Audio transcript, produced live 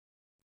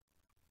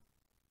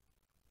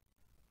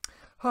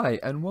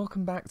Hi, and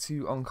welcome back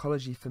to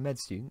Oncology for Med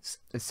Students,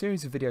 a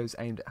series of videos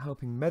aimed at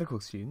helping medical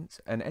students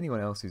and anyone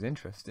else who's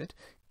interested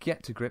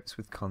get to grips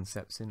with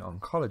concepts in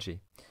oncology.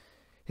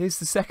 Here's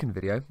the second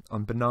video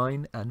on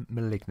benign and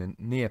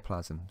malignant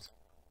neoplasms.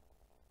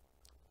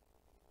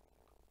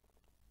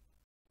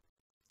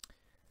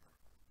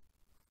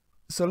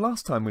 So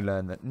last time we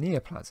learned that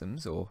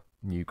neoplasms, or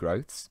new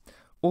growths,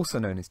 also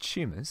known as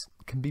tumours,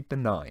 can be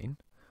benign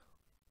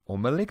or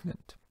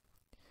malignant.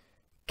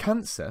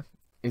 Cancer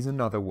is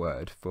another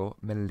word for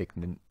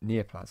malignant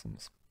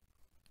neoplasms.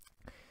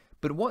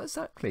 But what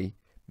exactly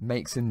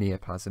makes a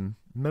neoplasm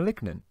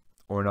malignant,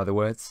 or in other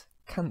words,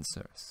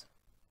 cancerous?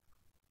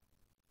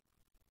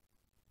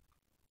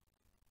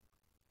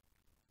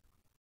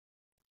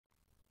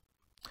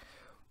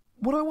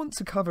 What I want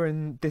to cover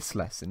in this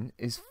lesson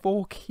is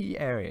 4 key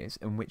areas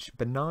in which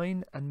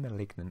benign and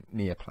malignant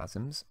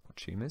neoplasms, or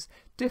tumours,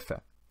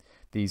 differ.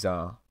 These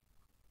are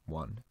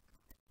 1.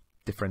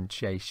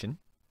 Differentiation,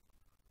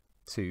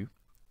 2.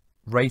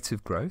 Rate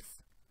of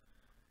growth,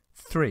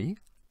 3.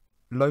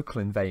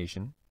 Local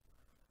invasion,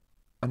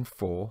 and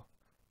 4.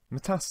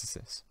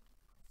 Metastasis.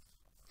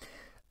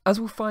 As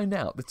we'll find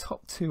out, the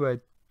top 2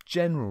 are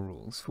general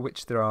rules for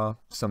which there are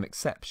some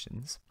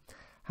exceptions.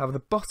 However, the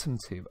bottom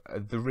 2 are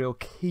the real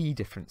key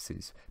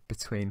differences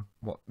between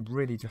what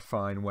really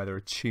define whether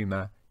a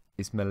tumour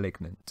is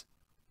malignant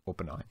or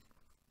benign.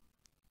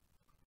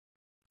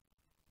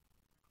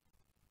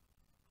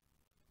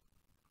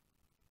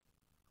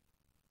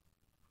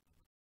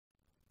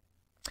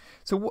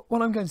 So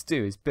what I'm going to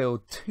do is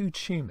build 2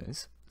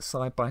 tumours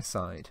side by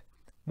side,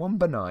 one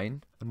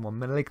benign and one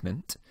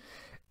malignant,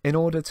 in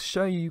order to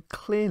show you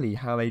clearly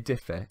how they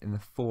differ in the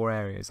 4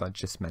 areas I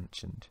just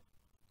mentioned.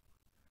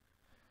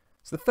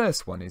 So the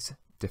first one is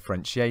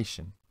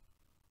differentiation.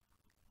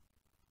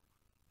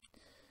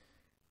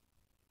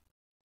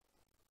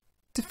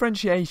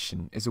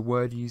 Differentiation is a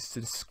word used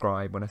to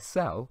describe when a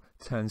cell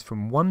turns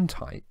from one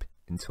type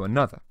into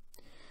another.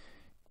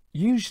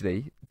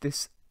 Usually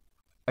this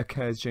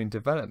occurs during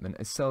development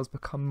as cells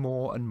become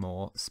more and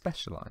more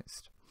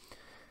specialised.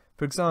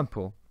 For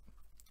example,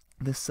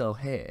 this cell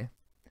here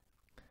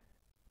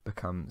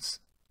becomes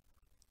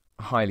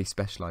a highly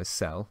specialised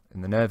cell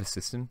in the nervous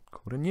system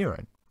called a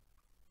neuron.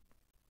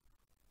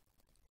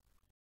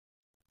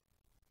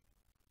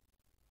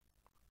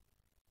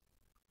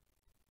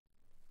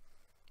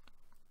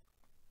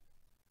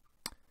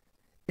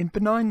 In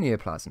benign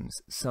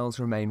neoplasms, cells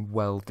remain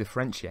well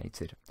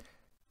differentiated.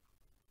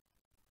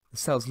 The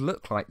cells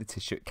look like the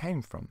tissue it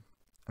came from,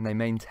 and they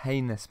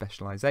maintain their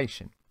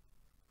specialisation.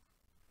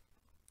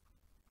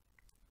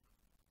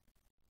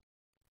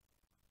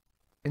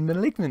 In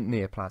malignant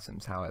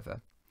neoplasms,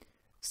 however,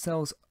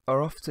 cells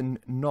are often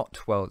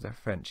not well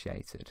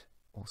differentiated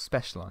or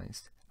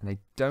specialised, and they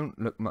don't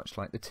look much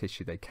like the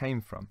tissue they came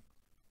from.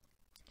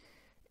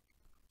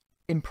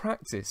 In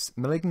practice,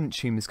 malignant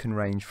tumours can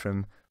range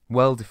from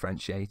well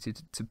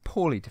differentiated to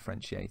poorly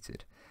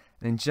differentiated.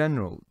 And in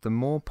general, the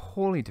more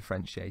poorly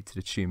differentiated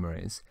a tumour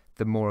is,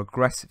 the more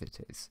aggressive it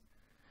is.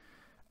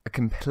 A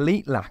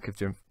complete lack of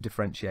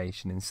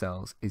differentiation in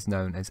cells is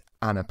known as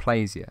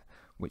aneuplosia,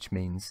 which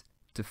means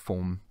to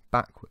form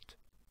backward.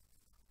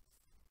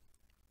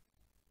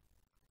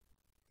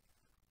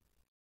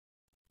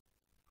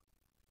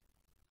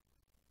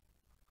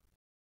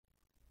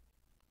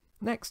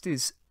 Next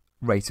is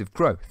rate of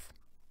growth.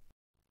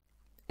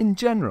 In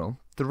general,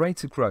 the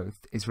rate of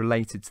growth is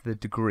related to the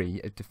degree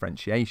of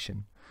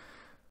differentiation.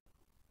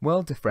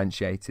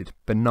 Well-differentiated,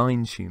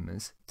 benign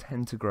tumours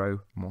tend to grow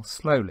more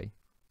slowly.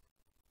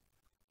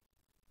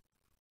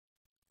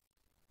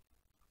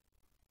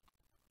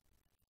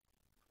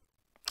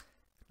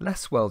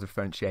 Less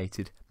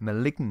well-differentiated,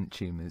 malignant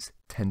tumours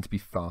tend to be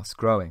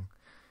fast-growing.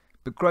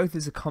 But growth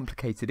is a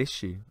complicated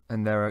issue,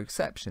 and there are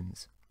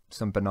exceptions.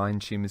 Some benign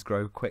tumours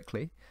grow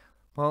quickly,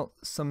 while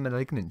some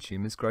malignant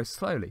tumours grow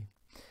slowly.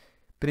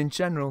 But in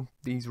general,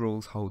 these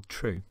rules hold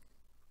true.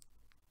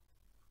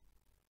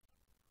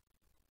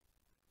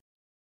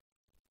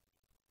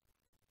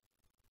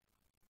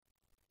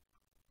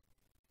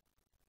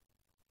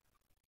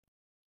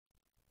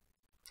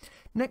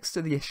 Next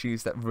are the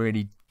issues that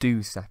really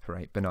do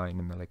separate benign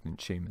and malignant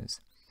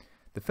tumours.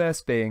 The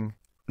first being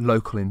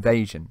local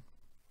invasion.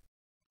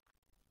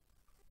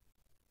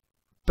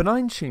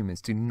 Benign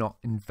tumours do not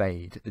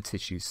invade the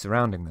tissues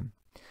surrounding them.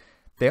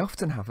 They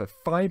often have a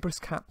fibrous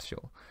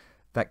capsule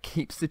that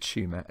keeps the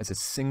tumour as a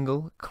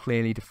single,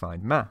 clearly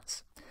defined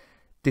mass.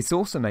 This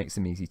also makes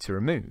them easy to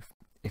remove,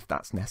 if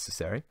that's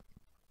necessary,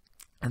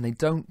 and they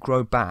don't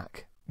grow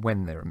back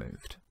when they're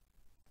removed.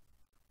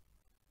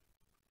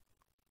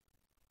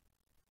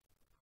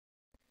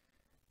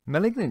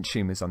 Malignant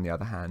tumours, on the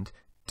other hand,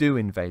 do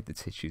invade the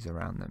tissues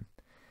around them.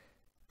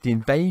 The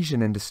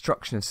invasion and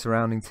destruction of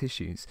surrounding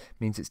tissues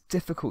means it's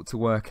difficult to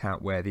work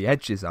out where the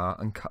edges are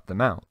and cut them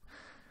out,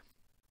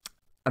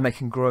 and they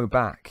can grow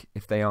back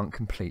if they aren't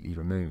completely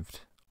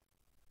removed.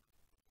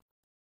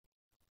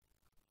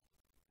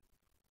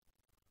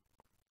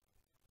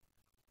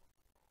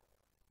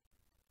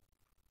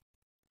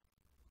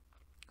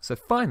 So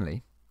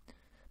finally,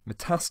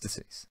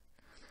 Metastases.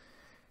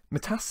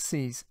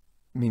 Metastases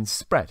means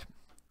spread.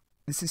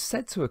 This is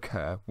said to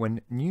occur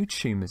when new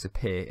tumours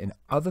appear in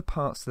other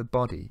parts of the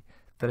body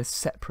that are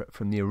separate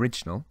from the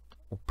original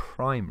or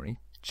primary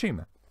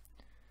tumour.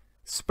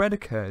 Spread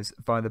occurs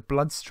via the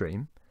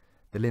bloodstream,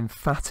 the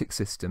lymphatic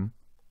system,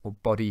 or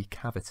body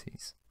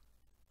cavities.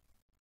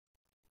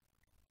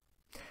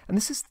 And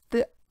this is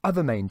the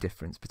other main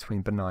difference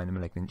between benign and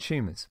malignant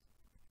tumours.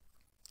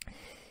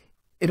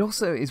 It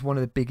also is one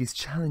of the biggest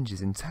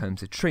challenges in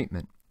terms of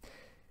treatment.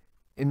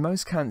 In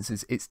most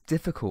cancers, it's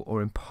difficult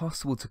or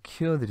impossible to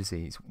cure the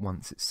disease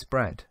once it's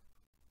spread.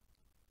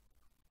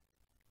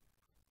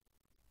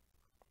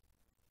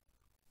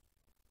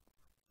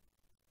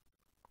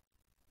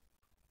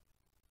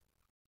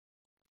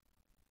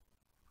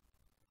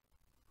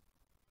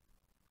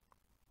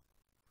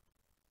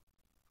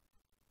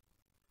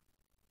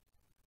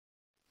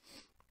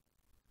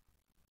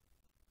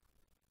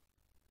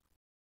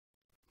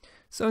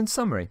 So in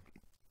summary,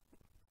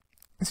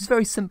 this is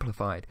very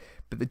simplified,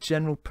 but the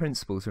general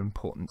principles are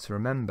important to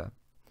remember.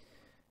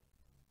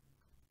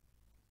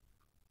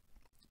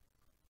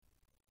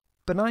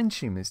 Benign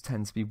tumours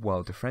tend to be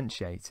well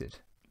differentiated,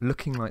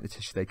 looking like the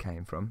tissue they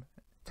came from,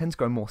 tend to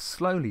grow more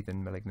slowly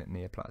than malignant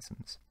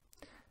neoplasms.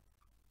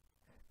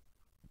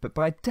 But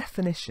by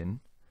definition,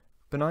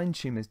 benign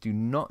tumours do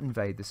not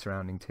invade the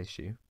surrounding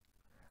tissue,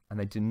 and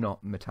they do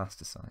not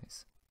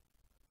metastasise.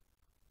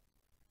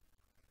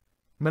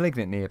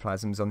 Malignant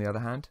neoplasms, on the other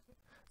hand,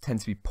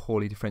 tend to be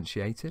poorly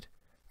differentiated,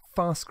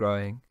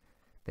 fast-growing,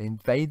 they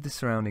invade the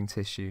surrounding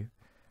tissue,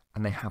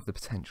 and they have the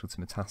potential to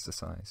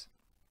metastasise.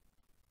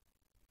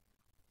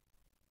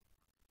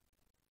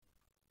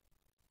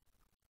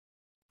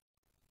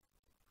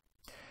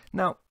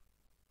 Now,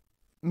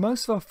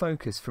 most of our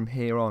focus from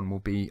here on will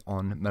be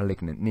on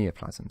malignant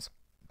neoplasms,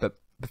 but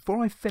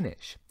before I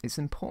finish, it's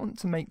important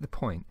to make the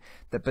point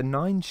that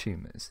benign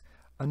tumours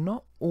are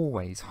not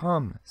always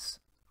harmless.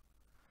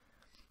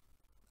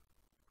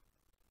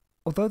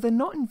 Although they're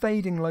not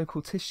invading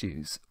local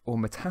tissues or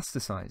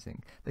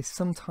metastasising, they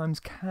sometimes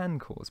can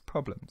cause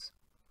problems.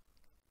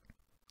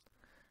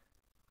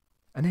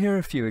 And here are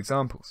a few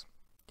examples.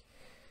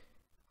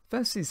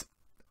 First is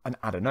an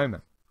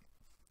adenoma.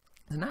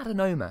 An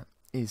adenoma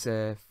is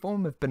a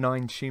form of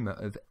benign tumour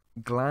of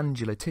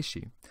glandular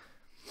tissue,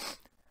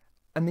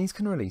 and these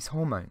can release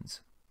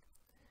hormones.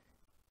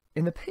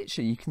 In the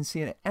picture you can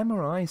see an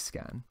MRI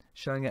scan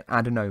showing an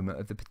adenoma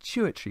of the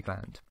pituitary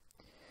gland.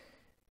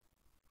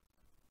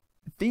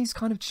 These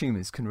kind of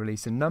tumours can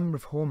release a number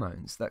of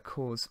hormones that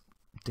cause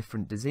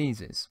different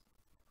diseases.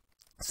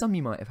 Some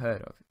you might have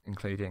heard of,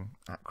 including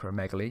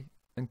acromegaly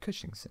and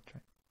Cushing's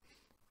syndrome.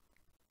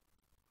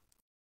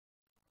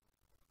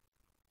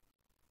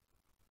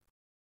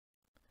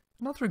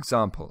 Another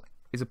example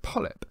is a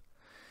polyp.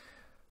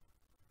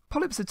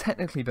 Polyps are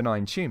technically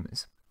benign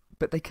tumours,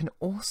 but they can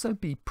also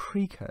be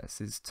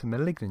precursors to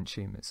malignant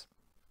tumours.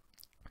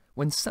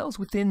 When cells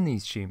within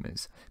these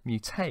tumours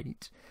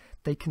mutate,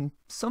 they can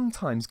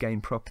sometimes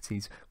gain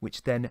properties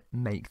which then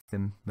make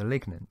them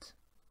malignant.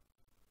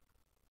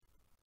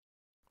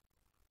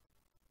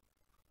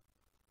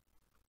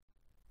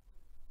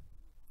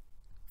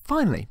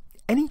 Finally,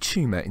 any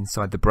tumour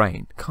inside the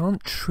brain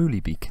can't truly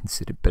be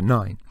considered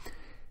benign.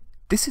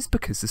 This is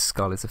because the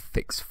skull is a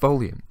fixed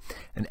volume,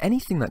 and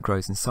anything that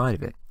grows inside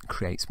of it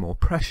creates more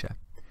pressure.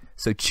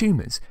 So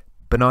tumours,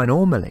 benign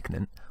or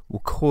malignant, will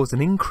cause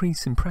an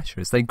increase in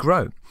pressure as they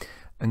grow,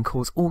 and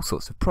cause all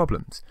sorts of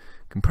problems,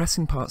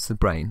 compressing parts of the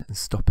brain and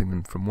stopping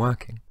them from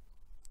working.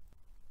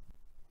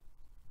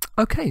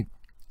 Okay,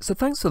 so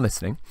thanks for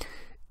listening.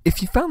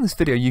 If you found this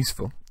video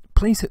useful,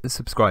 please hit the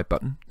subscribe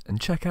button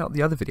and check out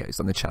the other videos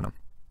on the channel.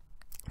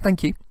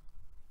 Thank you.